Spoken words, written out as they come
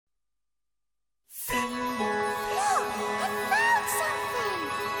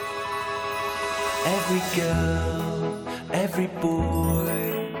Every girl, every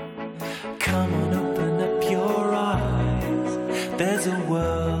boy, come on, open up your eyes. There's a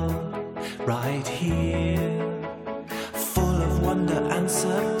world right here, full of wonder and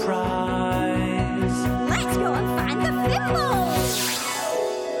surprise. Let's go and find the Fimbles!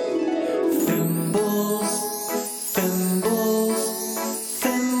 Fimbles, Fimbles,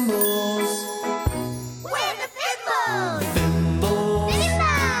 Fimbles. We're the Fimbles!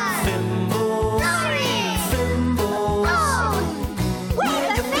 Fimbles, Fimbles, Florrie! Fimbles. Oh!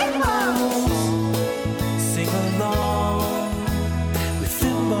 We're the Fimbles! Sing along with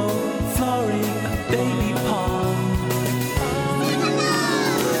Fimble, Florrie, a baby pond.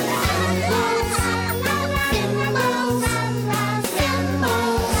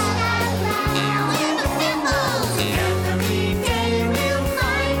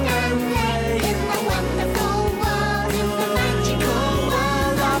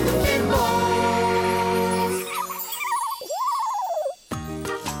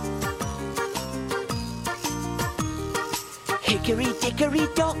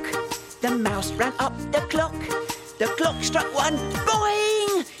 Hickory-dickory-dock, the mouse ran up the clock. The clock struck one,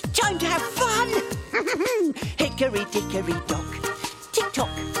 boing! Time to have fun! Hickory-dickory-dock, tick-tock,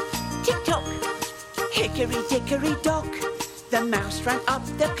 tick-tock. Hickory-dickory-dock, the mouse ran up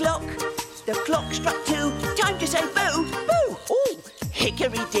the clock. The clock struck two, time to say boo, boo! Ooh!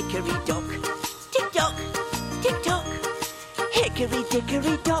 Hickory-dickory-dock, tick-tock, tick-tock.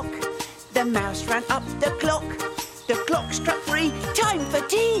 Hickory-dickory-dock, the mouse ran up the clock. The clock struck three, time for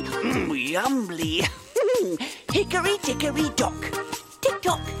tea. Yumbly. Hickory-dickory-dock,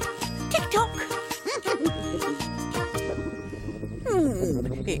 tick-tock, tick-tock.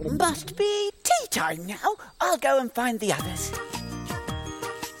 It must be tea time now. I'll go and find the others.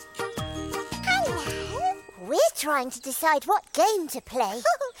 Hello. We're trying to decide what game to play.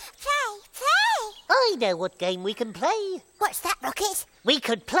 Play! I know what game we can play. What's that, Rocket? We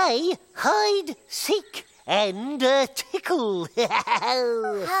could play hide, seek, and tickle.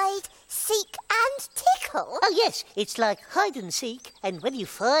 Hide, seek and tickle? Oh, yes, it's like hide and seek, and when you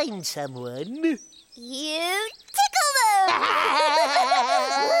find someone... You tickle them!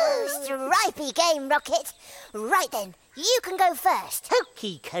 Ooh, stripy game, Rocket. Right then, you can go first.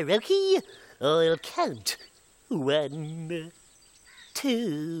 Okie karaoke. I'll count. 1,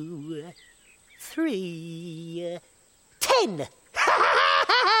 2, 3, 10.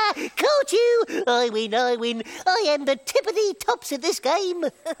 Caught you! I win, I win. I am the tippity tops of this game.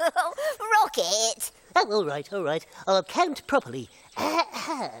 Rocket! Oh, all right. I'll count properly.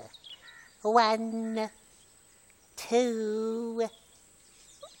 1, 2,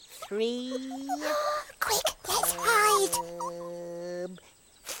 3... Quick, let's hide.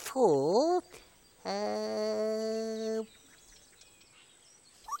 4...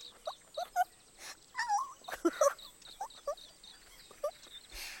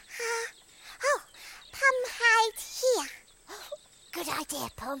 Pum, hide here. Good idea,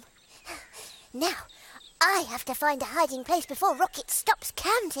 Pum. Now, I have to find a hiding place before Rocket stops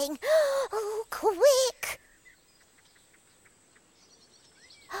counting. Oh, quick!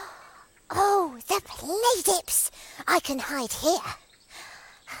 Oh, the play dips! I can hide here.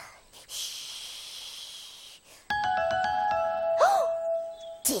 Shh.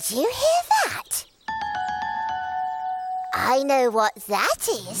 Did you hear that? I know what that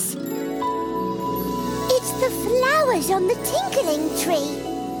is. It's the flowers on the tinkling tree.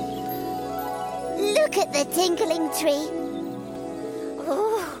 Look at the tinkling tree.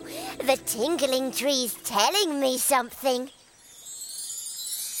 Oh, the tinkling tree's telling me something.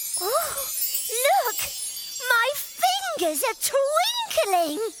 Oh, look! My fingers are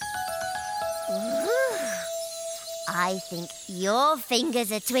twinkling. Ooh, I think your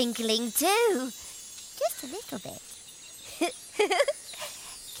fingers are twinkling too. Just a little bit.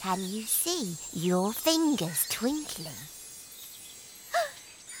 Can you see your fingers twinkling?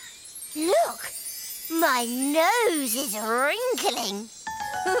 Look! My nose is wrinkling.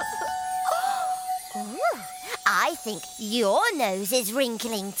 Ooh, I think your nose is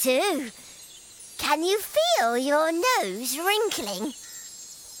wrinkling too. Can you feel your nose wrinkling?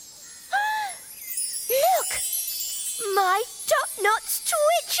 Look! My top knot's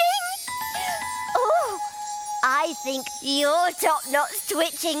twitching. Oh! I think your top knot's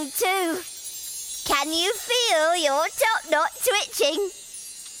twitching too. Can you feel your top knot twitching?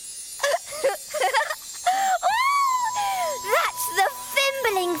 Oh, that's the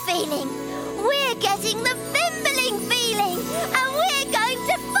fimbling feeling. We're getting the fimbling feeling, and we're going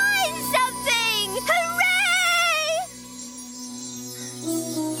to find something. Hooray!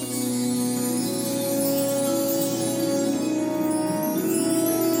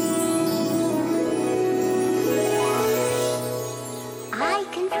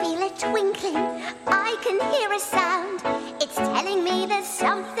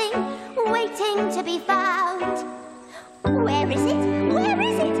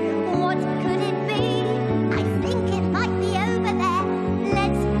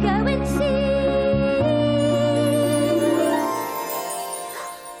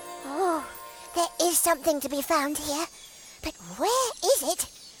 is something to be found here. But where is it?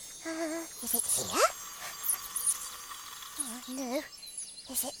 Is it here? Oh, no.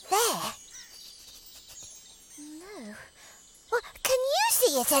 Is it there? No. Well, can you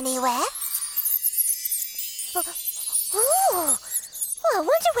see it anywhere? Oh, I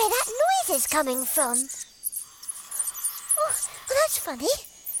wonder where that noise is coming from. Oh, well, that's funny.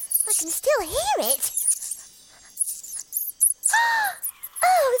 I can still hear it.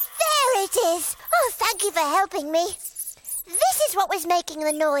 Oh, there it is. Oh, thank you for helping me. This is what was making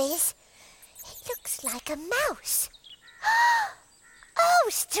the noise. It looks like a mouse. Oh,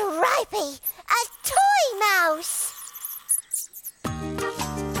 Stripey, a toy mouse.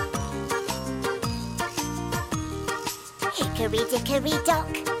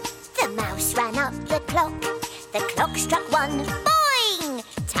 Hickory-dickory-dock, the mouse ran up the clock. The clock struck 1, boing!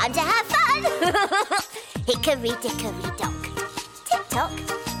 Time to have fun! Hickory-dickory-dock, tick-tock,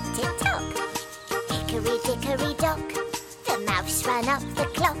 tick-tock. Hickory-dickory-dock, the mouse ran up the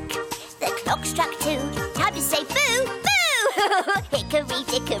clock. The clock struck 2, time to say boo, boo!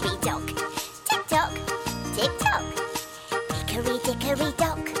 Hickory-dickory-dock, tick-tock, tick-tock.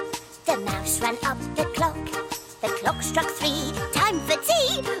 Hickory-dickory-dock, the mouse ran up the clock. The clock struck 3, time for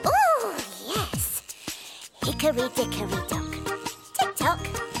tea! Ooh, yes! Hickory-dickory-dock, tick-tock,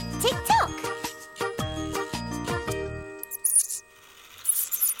 tick-tock.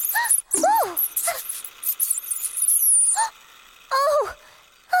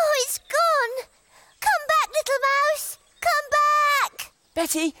 Oh, it's gone! Come back, little mouse! Come back!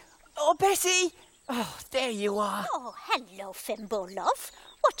 Betty! Oh, Betty! Oh, there you are. Oh, hello, Fimble, love.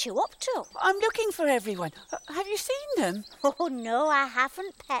 What you up to? I'm looking for everyone. Have you seen them? Oh, no, I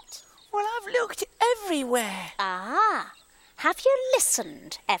haven't, pet. Well, I've looked everywhere. Ah, have you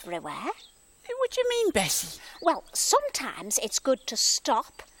listened everywhere? What do you mean, Bessie? Well, sometimes it's good to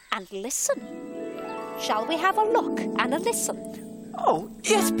stop and listen. Shall we have a look and a listen? Oh,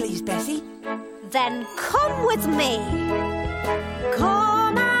 yes, please, Bessie. Then come with me.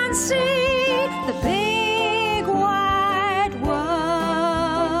 Come and see the big wide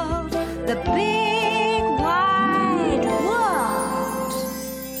world. The big wide world.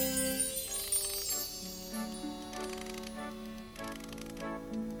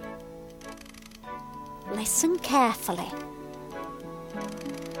 Listen carefully.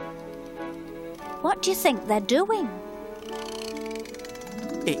 What do you think they're doing?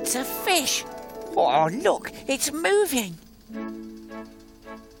 It's a fish. Oh, look, it's moving.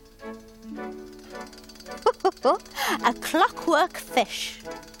 A clockwork fish.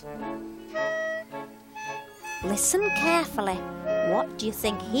 Listen carefully. What do you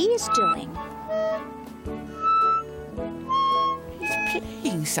think he's doing? He's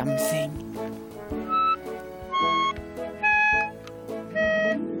playing something.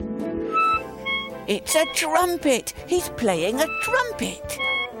 It's a trumpet. He's playing a trumpet.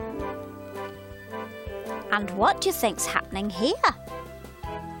 And what do you think's happening here?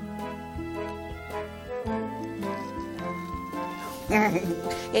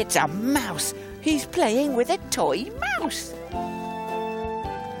 It's a mouse. He's playing with a toy mouse.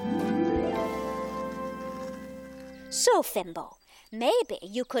 So, Fimble, maybe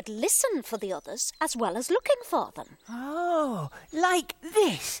you could listen for the others as well as looking for them. Oh, like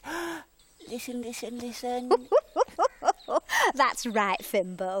this. Listen, listen, listen. That's right,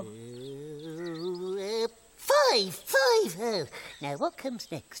 Fimble. 5. Oh, now what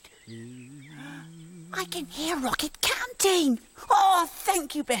comes next? I can hear Rocket counting. Oh,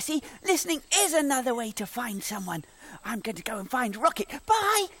 thank you, Bessie. Listening is another way to find someone. I'm going to go and find Rocket.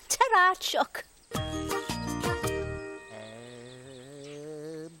 Bye. Ta-ra, Chuck.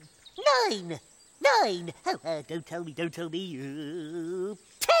 9. Oh, don't tell me.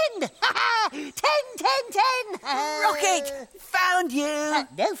 10. 10. Rocket, found you.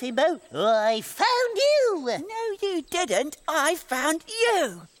 No, Fimbo, I found you. No, you didn't. I found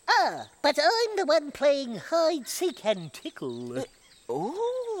you. But I'm the one playing hide-seek and tickle.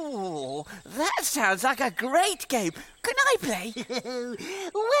 Oh, that sounds like a great game. Can I play?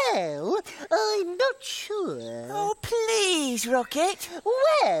 Well, I'm not sure. Oh, please, Rocket.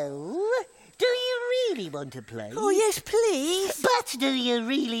 Well, do you really want to play? Oh, yes, please. But do you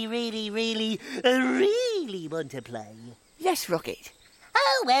really want to play? Yes, Rocket.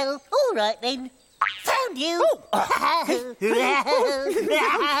 Oh, well, all right then. Found you! That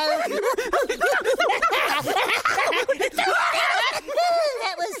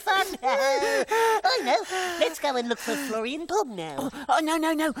was fun. I know. Let's go and look for Florrie and Bob now. Oh, no.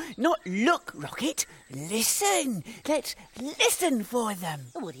 Not look, Rocket. Listen. Let's listen for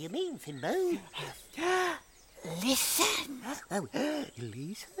them. What do you mean, Fimbo? Listen. Oh,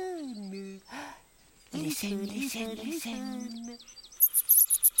 listen. Listen, listen, listen.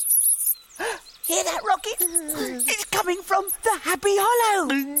 Hear that, Rocket? It's coming from the Happy Hollow.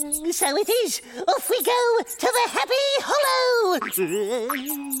 So it is. Off we go to the Happy Hollow.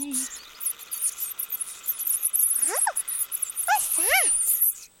 What's that?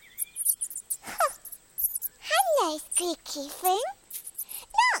 Hello, squeaky thing.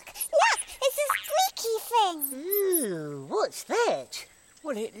 Look, it's a squeaky thing. Ooh, what's that?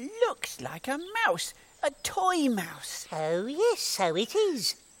 Well, it looks like a mouse, a toy mouse. Oh, yes, so it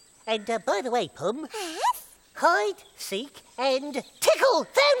is. And by the way, Pum, hide, seek, and tickle.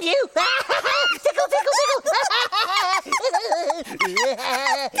 Found you! Tickle, tickle, tickle.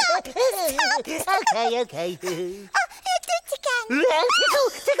 Okay. Oh, you did it again.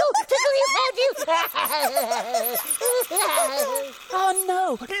 Tickle, you found you. Oh, no.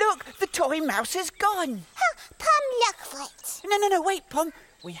 Look, the toy mouse is gone. Oh, Pum, look for it. No, wait, Pom.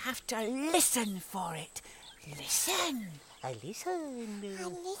 We have to listen for it. Listen. I listen.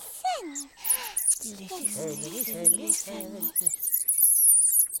 Listen.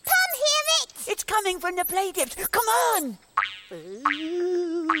 Pum, hear it. It's coming from the play dips. Come on. Oh,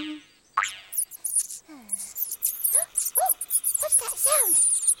 what's that sound?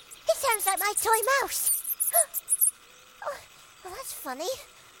 It sounds like my toy mouse. Oh, well, that's funny.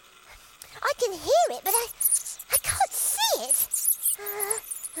 I can hear it, but I can't see it.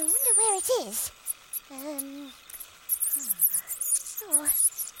 I wonder where it is. Oh,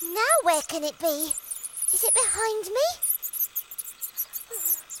 now where can it be? Is it behind me?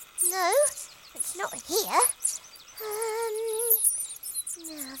 No, it's not here.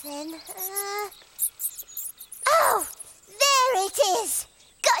 Now then, oh, there it is!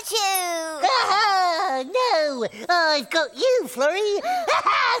 Got you! Ah, no! I've got you, Florrie!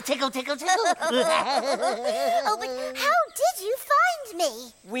 Tickle, tickle, tickle! Oh, but how did you find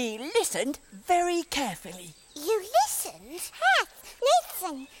me? We listened very carefully. You listened?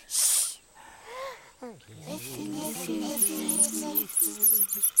 Listen! Shh! Listen.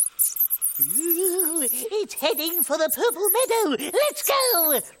 Ooh, it's heading for the purple meadow! Let's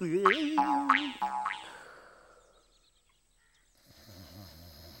go!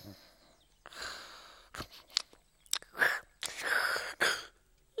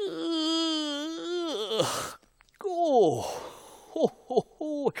 Oh,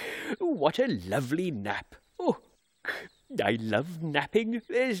 what a lovely nap. Oh, I love napping.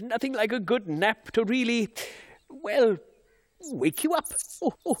 There's nothing like a good nap to really, well, wake you up.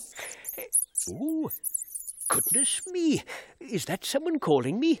 Oh, goodness me. Is that someone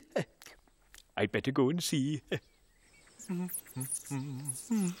calling me? I'd better go and see.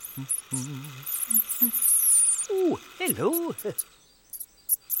 Oh, hello.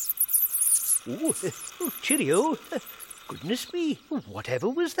 Oh, cheerio. Goodness me, whatever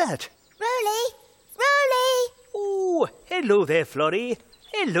was that? Roly! Oh, hello there, Florrie.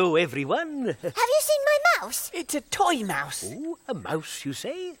 Hello, everyone. Have you seen my mouse? It's a toy mouse. Oh, a mouse, you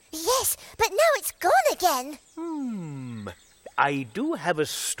say? Yes, but now it's gone again. I do have a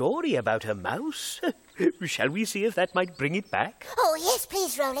story about a mouse. Shall we see if that might bring it back? Oh, yes,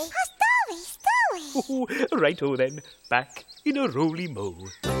 please, Roly. A story! Oh, righto then. Back in a roly-mo.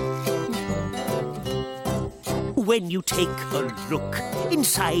 When you take a look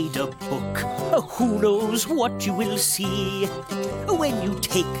inside a book, who knows what you will see? When you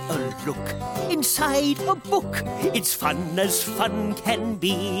take a look inside a book, it's fun as fun can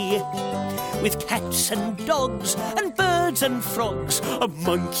be. With cats and dogs and birds and frogs, a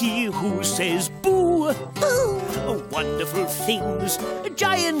monkey who says boo. Boo! Wonderful things,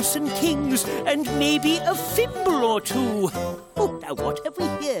 giants and kings, and maybe a fimble or two. Oh, now what have we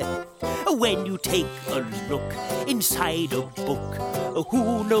here? When you take a look inside a book,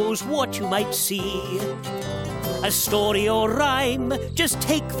 who knows what you might see? A story or rhyme, just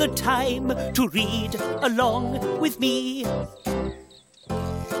take the time to read along with me.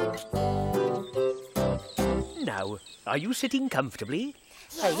 Now, are you sitting comfortably?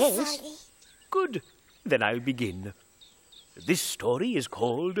 Yes. Roly. Good. Then I'll begin. This story is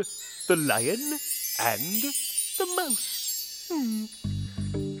called The Lion and the Mouse.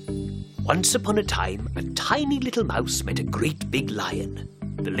 Once upon a time, a tiny little mouse met a great big lion.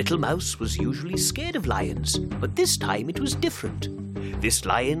 The little mouse was usually scared of lions, but this time it was different. This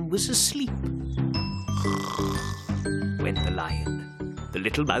lion was asleep. Went the lion. The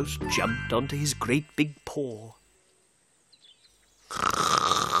little mouse jumped onto his great big paw.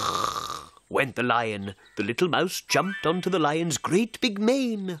 Went the lion. The little mouse jumped onto the lion's great big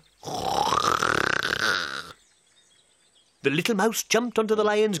mane. The little mouse jumped onto the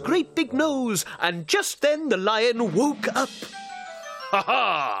lion's great big nose, and just then the lion woke up. Ha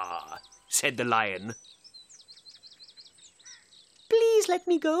ha! said the lion. "Please let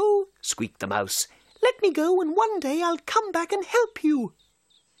me go," squeaked the mouse. "Let me go, and one day I'll come back and help you."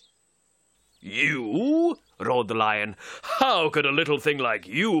 "You?" roared the lion. "How could a little thing like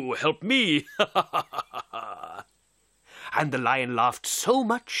you help me?" And the lion laughed so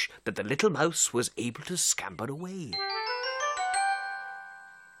much that the little mouse was able to scamper away.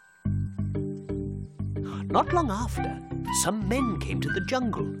 Not long after, some men came to the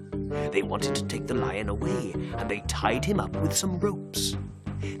jungle. They wanted to take the lion away, and they tied him up with some ropes.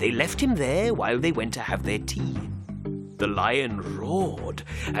 They left him there while they went to have their tea. The lion roared,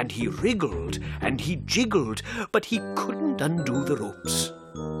 and he wriggled, and he jiggled, but he couldn't undo the ropes.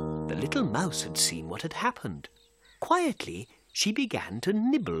 The little mouse had seen what had happened. Quietly, she began to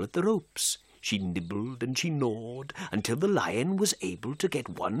nibble at the ropes. She nibbled and she gnawed until the lion was able to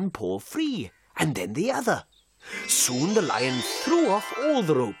get one paw free, and then the other. Soon the lion threw off all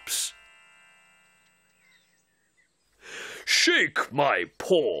the ropes. "Shake my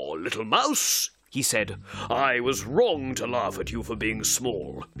paw, little mouse," he said. "I was wrong to laugh at you for being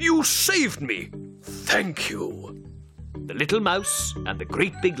small. You saved me. Thank you." The little mouse and the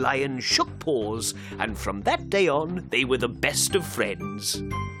great big lion shook paws, and from that day on, they were the best of friends.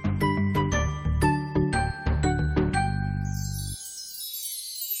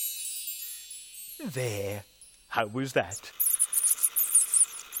 There. How was that?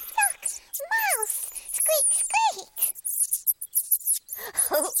 Look, mouse! Squeak, squeak!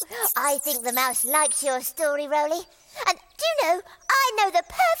 Oh, I think the mouse likes your story, Roly. And do you know, I know the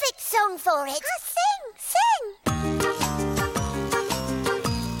perfect song for it. Sing, sing!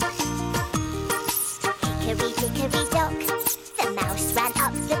 Hickory dickory dock, the mouse ran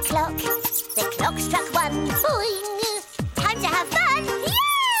up the clock. The clock struck one, boing! Time to have fun,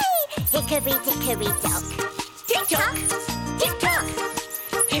 yay! Hickory dickory dock. Tick-tock, tick-tock.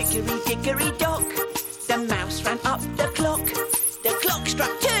 Hickory dickory dock, the mouse ran up the clock. The clock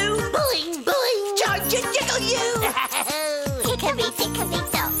struck two, boing, boing. Time to jiggle you. Hickory dickory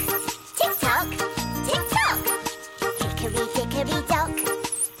dock. Tick-tock, tick-tock. Hickory dickory dock,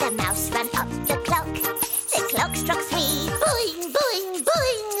 the mouse ran up the clock. The clock struck three, boing, boing,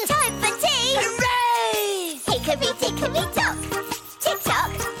 boing. Time for tea. Hooray! Hickory dickory dock.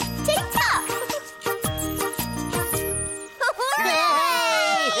 Tick-tock, tick-tock.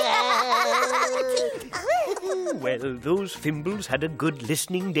 Well, those Fimbles had a good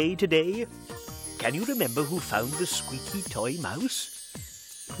listening day today. Can you remember who found the squeaky toy mouse?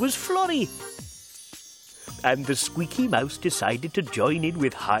 It was Florrie. And the squeaky mouse decided to join in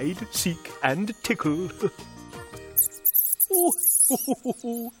with hide, seek, and tickle.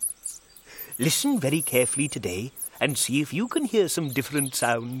 Listen very carefully today and see if you can hear some different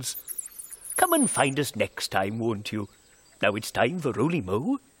sounds. Come and find us next time, won't you? Now it's time for Roly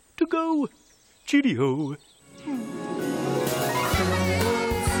Mo to go. Cheerio.